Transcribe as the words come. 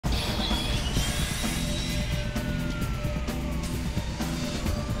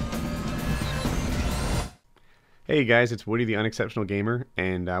Hey guys, it's Woody the Unexceptional Gamer,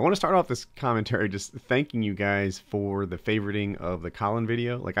 and I want to start off this commentary just thanking you guys for the favoriting of the Colin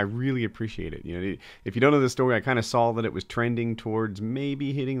video. Like, I really appreciate it. If you don't know the story, I kind of saw that it was trending towards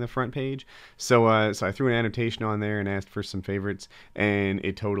maybe hitting the front page, so I threw an annotation on there and asked for some favorites, and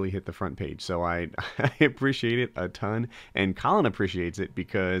it totally hit the front page. So I I appreciate it a ton, and Colin appreciates it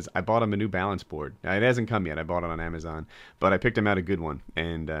because I bought him a new balance board. It hasn't come yet. I bought it on Amazon, but I picked him out a good one,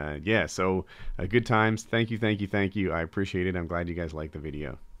 and yeah, so good times. Thank you, thank you, thank you. I appreciate it. I'm glad you guys liked the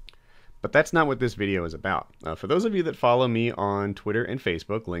video. But that's not what this video is about. For those of you that follow me on Twitter and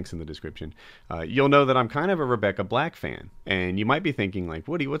Facebook, links in the description, you'll know that I'm kind of a Rebecca Black fan. And you might be thinking, like,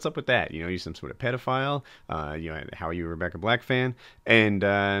 Woody, what's up with that? You some sort of pedophile? How are you a Rebecca Black fan?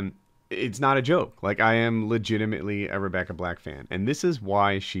 And it's not a joke. Like, I am legitimately a Rebecca Black fan, and this is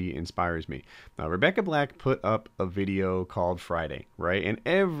why she inspires me. Rebecca Black put up a video called Friday, right? And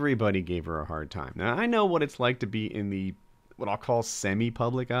everybody gave her a hard time. Now, I know what it's like to be in the what I'll call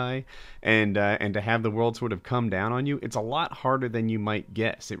semi-public eye, and to have the world sort of come down on you. It's a lot harder than you might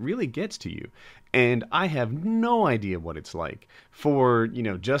guess. It really gets to you. And I have no idea what it's like for,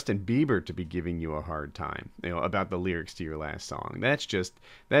 Justin Bieber to be giving you a hard time, about the lyrics to your last song.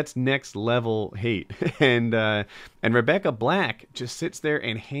 That's next level hate. And Rebecca Black just sits there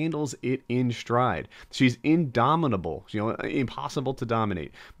and handles it in stride. She's indomitable, impossible to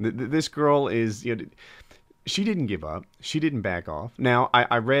dominate. This girl is, she didn't give up. She didn't back off. Now,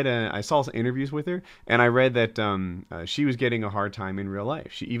 I saw some interviews with her, and I read that she was getting a hard time in real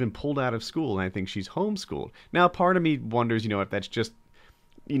life. She even pulled out of school, and I think she's homeschooled. Now, part of me wonders, if that's just,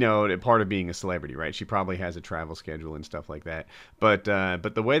 part of being a celebrity, right? She probably has a travel schedule and stuff like that. But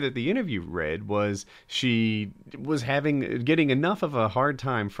the way that the interview read was she was getting enough of a hard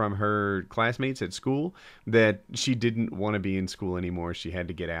time from her classmates at school that she didn't want to be in school anymore. She had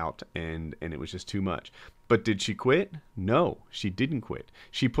to get out, and it was just too much. But did she quit? No, she didn't quit.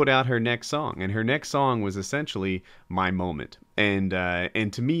 She put out her next song, and her next song was essentially My Moment. And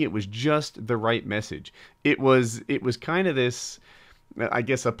to me, it was just the right message. It was kind of this, I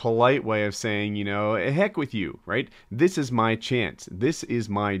guess, a polite way of saying, heck with you, right? This is my chance. This is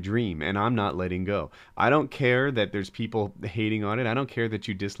my dream, and I'm not letting go. I don't care that there's people hating on it. I don't care that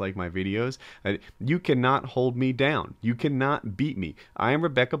you dislike my videos. You cannot hold me down. You cannot beat me. I am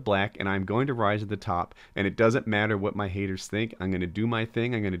Rebecca Black, and I'm going to rise to the top, and it doesn't matter what my haters think. I'm going to do my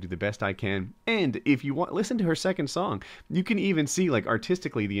thing. I'm going to do the best I can. And if you listen to her second song, you can even see, like,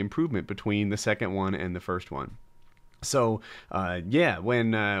 artistically the improvement between the second one and the first one. So, yeah,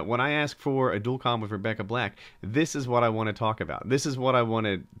 when I ask for a dual com with Rebecca Black, this is what I want to talk about. This is what I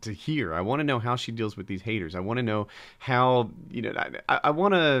wanted to hear. I want to know how she deals with these haters. I want to know how, I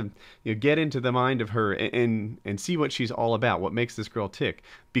want to get into the mind of her and see what she's all about, what makes this girl tick.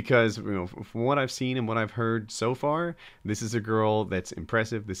 Because, from what I've seen and what I've heard so far, this is a girl that's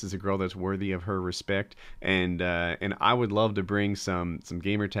impressive. This is a girl that's worthy of her respect. And I would love to bring some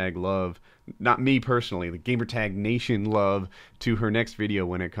gamertag love, not me personally, the gamertag nation love, to her next video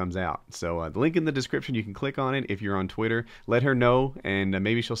when it comes out. So the link in the description, you can click on it. If you're on Twitter, let her know, and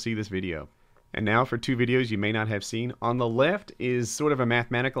maybe she'll see this video. And now for two videos you may not have seen. On the left is sort of a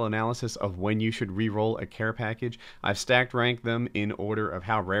mathematical analysis of when you should re-roll a care package. I've stacked ranked them in order of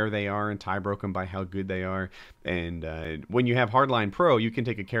how rare they are and tie broke them by how good they are. And when you have Hardline Pro, you can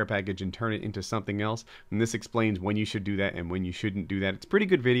take a care package and turn it into something else. And this explains when you should do that and when you shouldn't do that. It's a pretty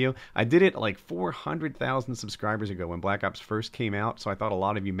good video. I did it like 400,000 subscribers ago when Black Ops first came out, so I thought a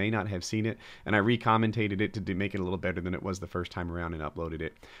lot of you may not have seen it. And I re-commentated it to make it a little better than it was the first time around and uploaded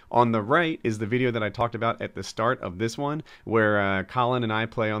it. On the right is the video that I talked about at the start of this one, where Colin and I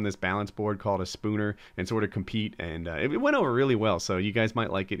play on this balance board called a spooner and sort of compete, and it went over really well. So you guys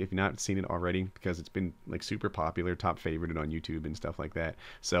might like it if you've not seen it already, because it's been like super popular, top favorited on YouTube and stuff like that.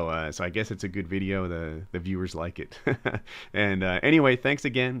 So I guess it's a good video. The viewers like it. And anyway, thanks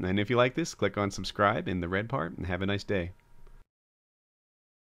again. And if you like this, click on subscribe in the red part, and have a nice day.